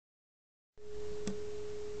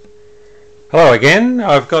Hello again.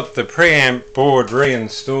 I've got the preamp board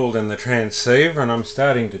reinstalled in the transceiver and I'm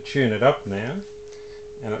starting to tune it up now,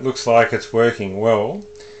 and it looks like it's working well.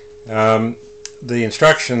 The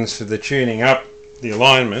instructions for the tuning up the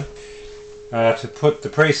alignment are to put the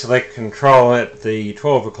pre-select control at the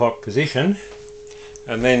 12 o'clock position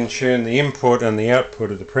and then tune the input and the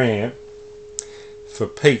output of the preamp for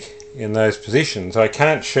peak in those positions. I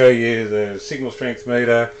can't show you the signal strength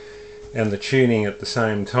meter and the tuning at the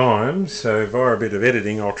same time, so via a bit of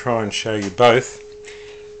editing I'll try and show you both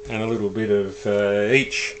and a little bit of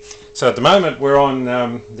each. So at the moment we're on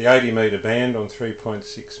the 80 meter band on 3.6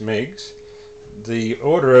 megs. The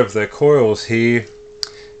order of the coils here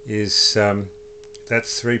is that's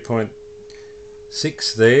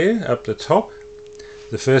 3.6 there up the top.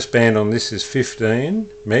 The first band on this is 15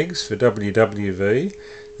 megs for WWV.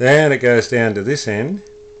 Then it goes down to this end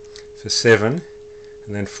for 7,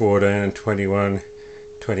 and then 14 and 21,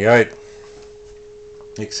 28,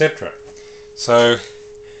 etc. So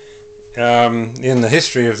in the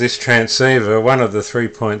history of this transceiver, one of the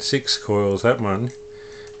 3.6 coils, that one,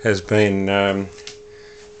 has been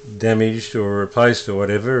damaged or replaced or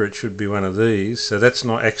whatever. It should be one of these, so that's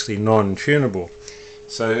not actually non-tunable.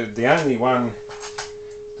 So the only one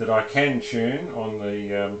that I can tune on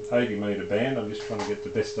the 80 meter band, I'm just trying to get the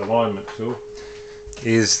best alignment tool,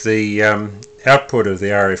 is the output of the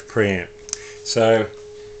RF preamp. So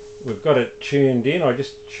we've got it tuned in. I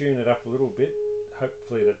just tune it up a little bit.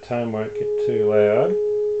 Hopefully the tone won't get too loud.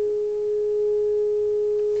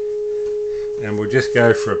 And we'll just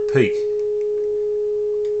go for a peak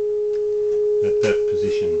at that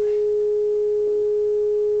position.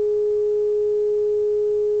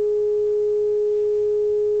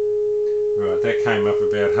 Right, that came up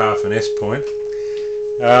about half an S point.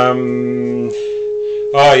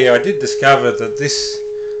 Oh yeah, I did discover that this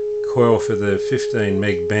coil for the 15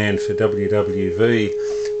 meg band for WWV,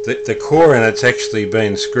 the core in it's actually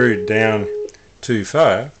been screwed down too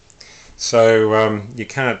far, so you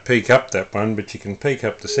can't peak up that one, but you can peak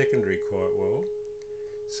up the secondary quite well.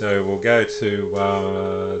 So we'll go to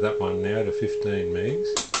that one now, to 15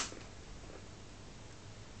 megs,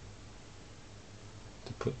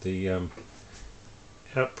 to put the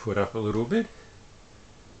output up a little bit.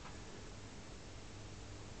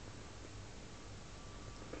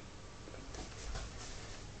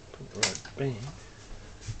 Right band.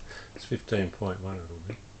 It's 15.1 it'll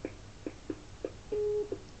be.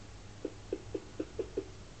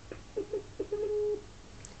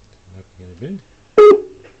 Up again a bit.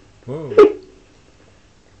 Whoa.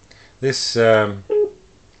 This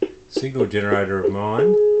signal generator of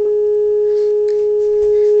mine,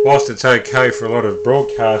 whilst it's okay for a lot of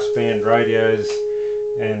broadcast band radios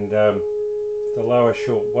and the lower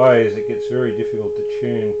short waves, it gets very difficult to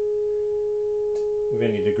tune with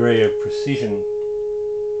any degree of precision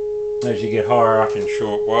as you get higher up in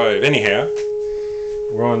short wave. Anyhow,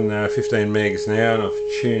 we're on 15 megs now and I've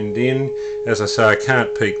tuned in. As I say, I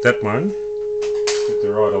can't peak that one with the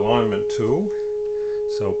right alignment tool,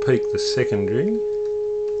 so I'll peak the secondary.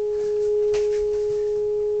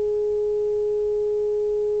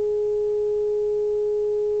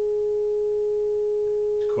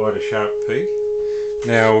 It's quite a sharp peak.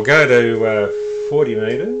 Now we'll go to 40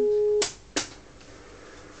 meters.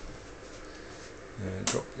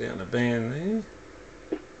 Drop down the band there.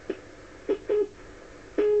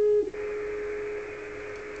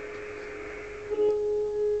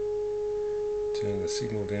 Turn the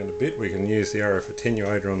signal down a bit. We can use the RF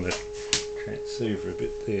attenuator on the transceiver a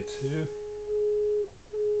bit there too.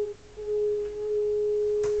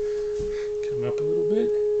 Come up a little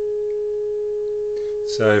bit.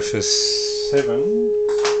 So for 7,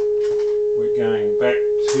 we're going back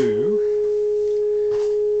to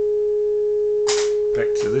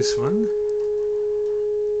this one,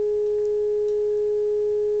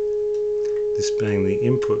 this being the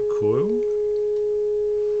input coil.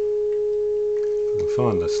 I'll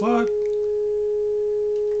find the slot.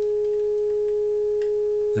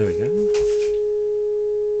 There we go.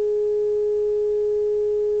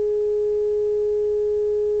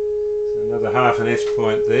 So another half an S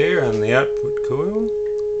point there and the output coil.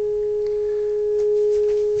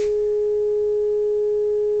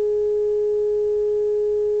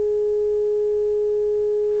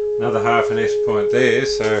 Another half an S point there,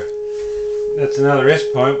 so that's another S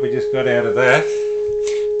point we just got out of that.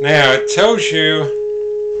 Now it tells you,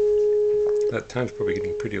 that tone's probably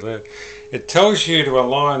getting pretty loud, it tells you to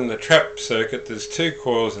align the trap circuit. There's two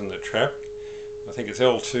coils in the trap. I think it's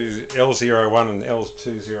L01 and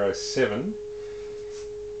L207.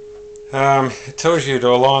 It tells you to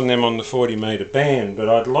align them on the 40 meter band, but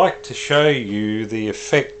I'd like to show you the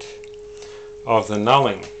effect of the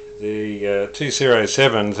nulling. The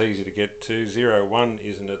 207 is easy to get to, 01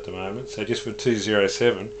 isn't at the moment, so just for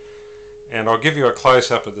 207. And I'll give you a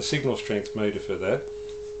close-up of the signal strength meter for that.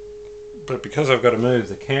 But because I've got to move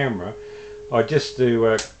the camera, I just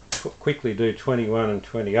do quickly do 21 and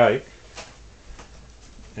 28,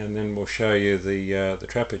 and then we'll show you the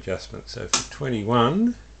trap adjustment. So for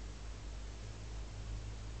 21,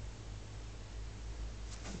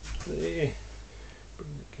 there,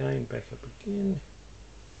 bring the gain back up again.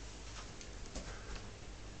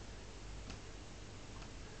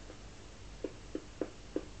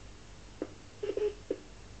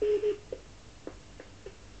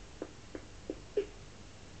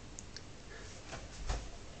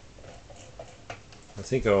 I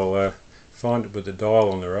think I'll find it with the dial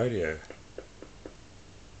on the radio.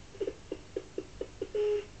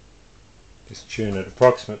 Just tune it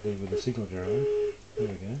approximately with the signal generator. There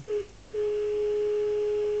we go.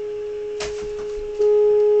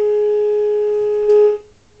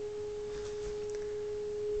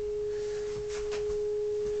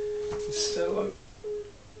 So,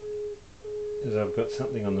 as I've got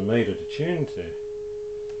something on the meter to tune to.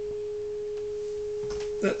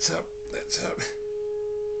 That's up, that's up.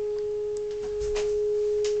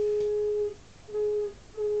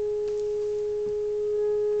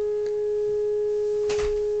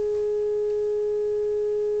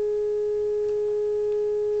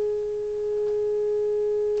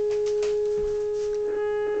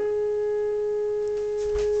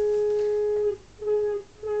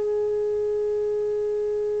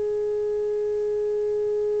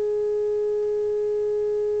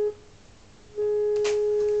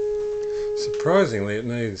 Surprisingly, it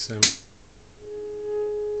needs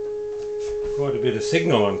quite a bit of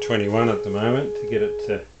signal on 21 at the moment to get it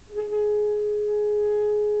to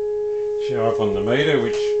show up on the meter,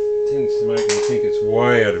 which tends to make me think it's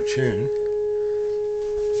way out of tune.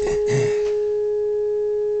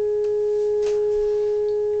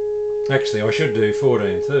 Actually, I should do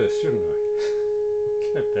 14 first, shouldn't I?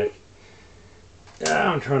 Go back.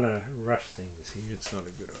 I'm trying to rush things here, it's not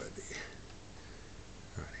a good idea.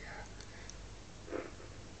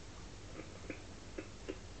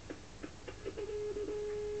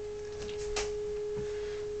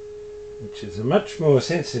 Which is a much more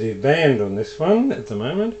sensitive band on this one at the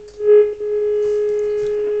moment.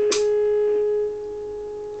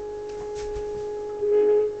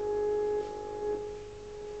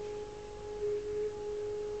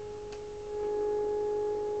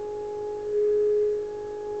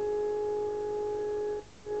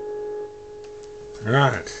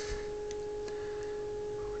 Right.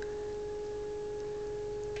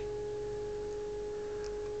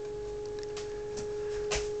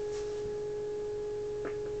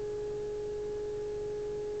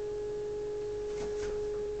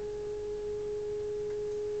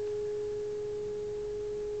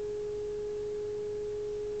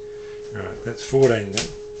 Alright, that's 14 then.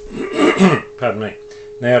 Pardon me.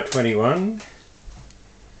 Now 21.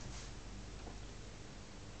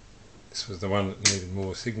 This was the one that needed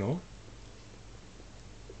more signal.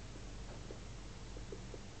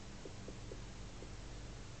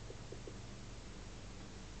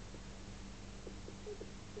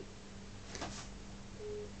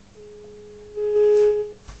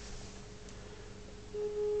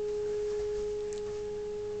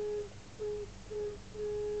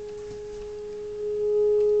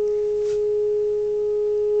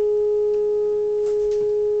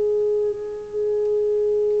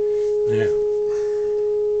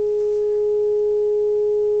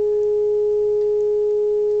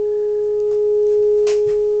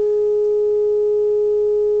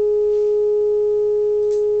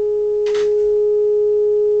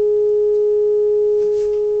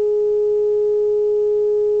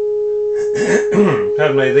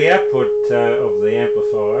 Pardon me, the output of the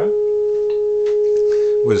amplifier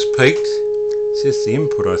was peaked. It's just the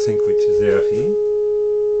input, I think, which is out here.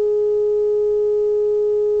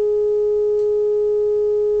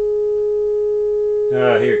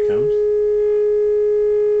 Ah, here it comes.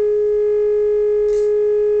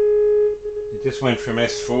 It just went from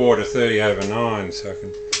S4 to 30/9, so I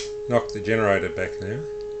can knock the generator back now.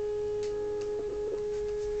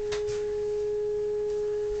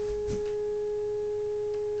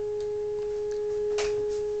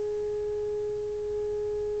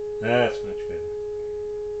 That's much better.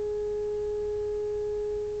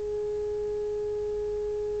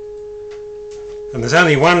 And there's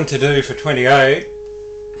only one to do for 28.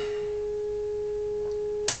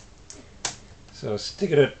 So I'll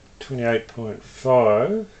stick it at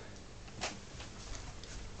 28.5.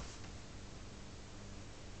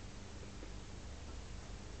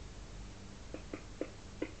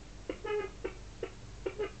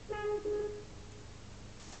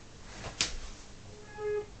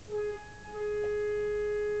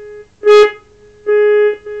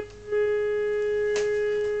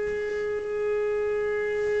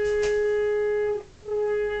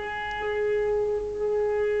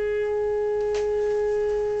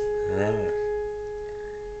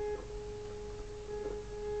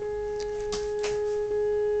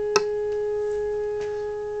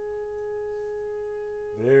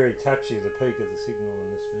 Very touchy, the peak of the signal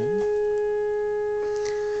on this fan.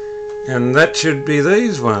 And that should be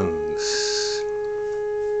these ones.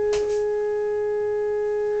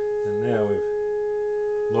 And now we've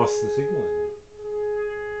lost the signal again.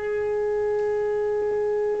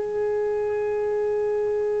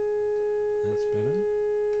 That's better.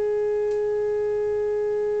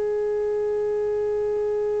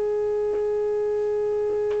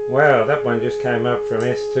 Wow, that one just came up from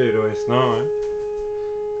S2 to S9.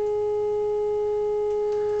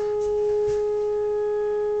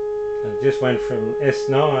 And it just went from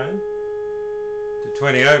S9 to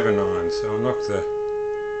 20/9, so I'll knock the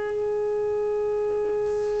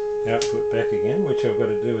output back again, which I've got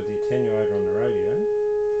to do with the attenuator on the radio.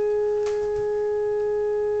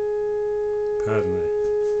 Pardon the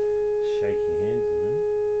shaking hands a minute.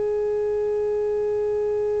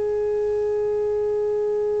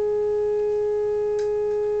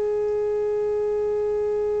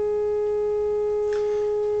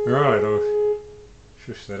 Right, I'll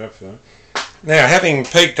shush that up for that. Now, having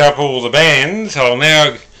peaked up all the bands, I'll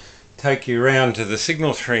now take you round to the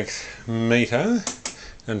signal strength meter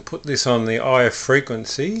and put this on the IF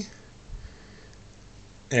frequency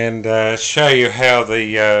and show you how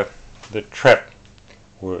the trap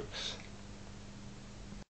works.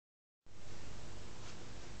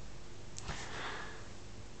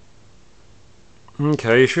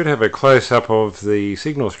 Okay, you should have a close-up of the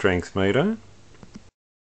signal strength meter.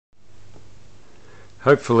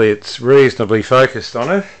 Hopefully it's reasonably focused on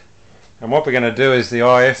it. And what we're going to do is the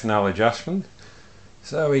IF null adjustment.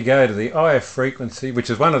 So we go to the IF frequency, which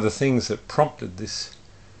is one of the things that prompted this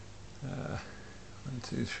 1,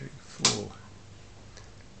 2, 3, 4.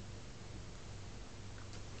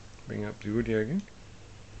 Bring up the audio again.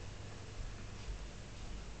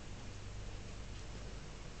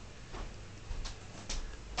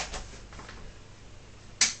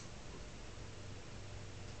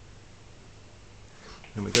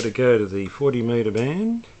 And we've got to go to the 40 metre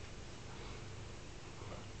band.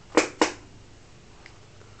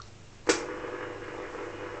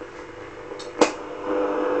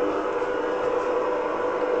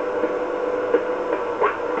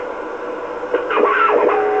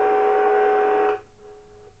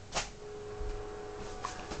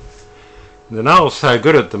 The null's so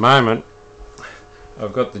good at the moment,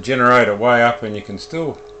 I've got the generator way up and you can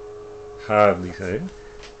still hardly see it.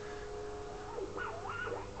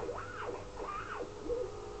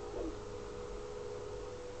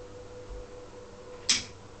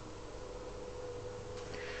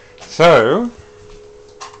 So,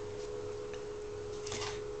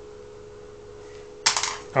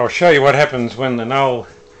 I'll show you what happens when the null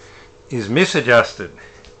is misadjusted.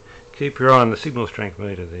 Keep your eye on the signal strength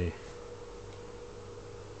meter there.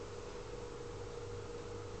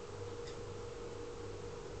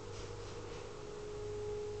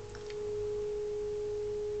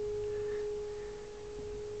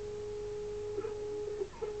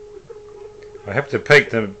 I have to peak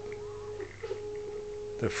the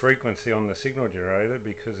frequency on the signal generator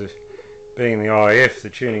because of being the IF, the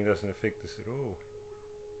tuning doesn't affect this at all.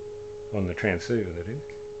 On the transceiver, that is.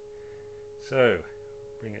 So,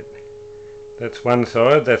 bring it, that's one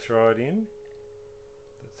side, that's right in,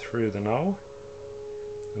 that's through the null,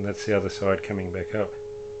 and that's the other side coming back up.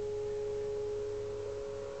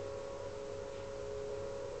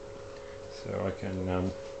 So I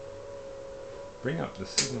can bring up the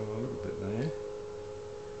signal a little bit there,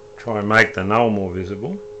 try and make the null more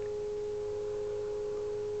visible.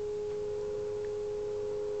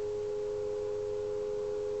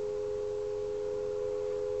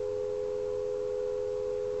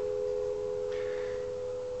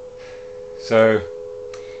 So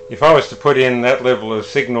if I was to put in that level of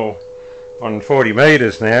signal on 40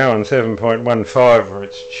 metres now on 7.15 where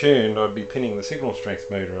it's tuned, I'd be pinning the signal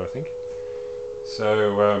strength meter, I think.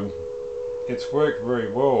 So it's worked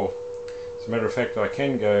very well. As a matter of fact, I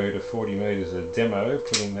can go to 40 metres as a demo,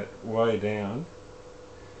 putting that way down.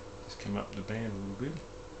 Just come up the band a little bit.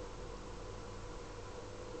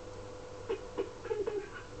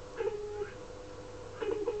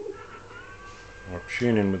 I'll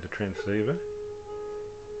tune in with the transceiver.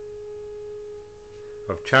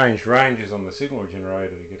 I've changed ranges on the signal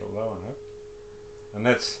generator to get it low enough. And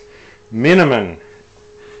that's minimum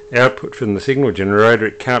output from the signal generator.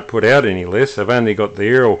 It can't put out any less. I've only got the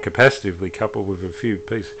aerial capacitively coupled with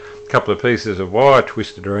a couple of pieces of wire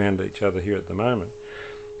twisted around each other here at the moment.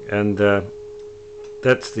 And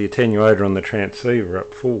that's the attenuator on the transceiver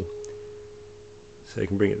up full. So you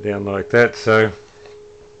can bring it down like that. So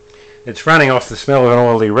it's running off the smell of an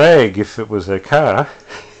oily rag if it was a car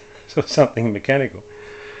or something mechanical.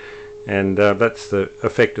 and that's the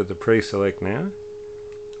effect of the pre-select now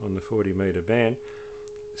on the 40 metre band.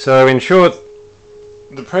 So in short,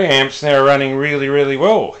 the preamps now are running really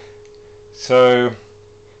well. So,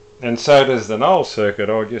 and so does the null circuit.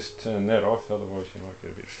 I'll just turn that off, otherwise you might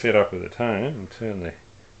get a bit fed up with the tone, and turn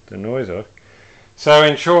the noise off. So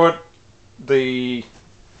in short, the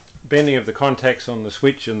bending of the contacts on the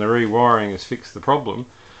switch and the rewiring has fixed the problem.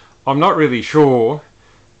 I'm not really sure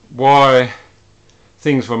why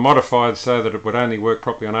things were modified so that it would only work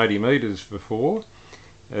properly on 80 metres before,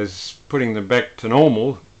 as putting them back to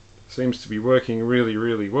normal seems to be working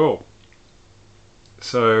really well.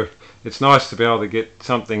 So it's nice to be able to get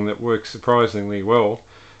something that works surprisingly well.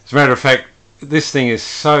 As a matter of fact, this thing is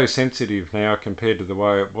so sensitive now compared to the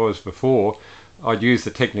way it was before. I'd use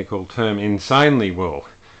the technical term insanely well.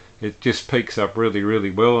 It just peaks up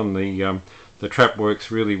really well, and the trap works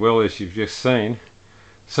really well, as you've just seen.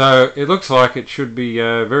 So it looks like it should be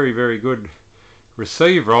a very good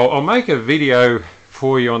receiver. I'll make a video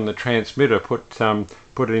for you on the transmitter, put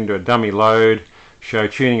it into a dummy load, show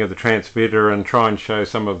tuning of the transmitter, and try and show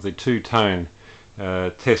some of the two-tone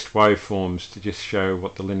test waveforms to just show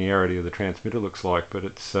what the linearity of the transmitter looks like. But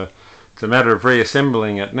it's a matter of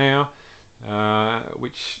reassembling it now,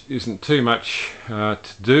 which isn't too much to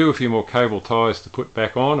do. A few more cable ties to put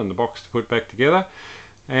back on and the box to put back together,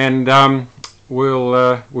 and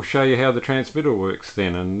we'll show you how the transmitter works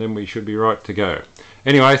then, and then we should be right to go.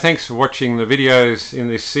 Anyway, thanks for watching the videos in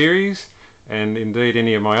this series, and indeed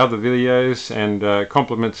any of my other videos, and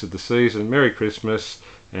compliments of the season. Merry Christmas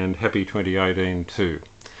and happy 2018 too.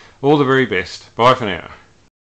 All the very best. Bye for now.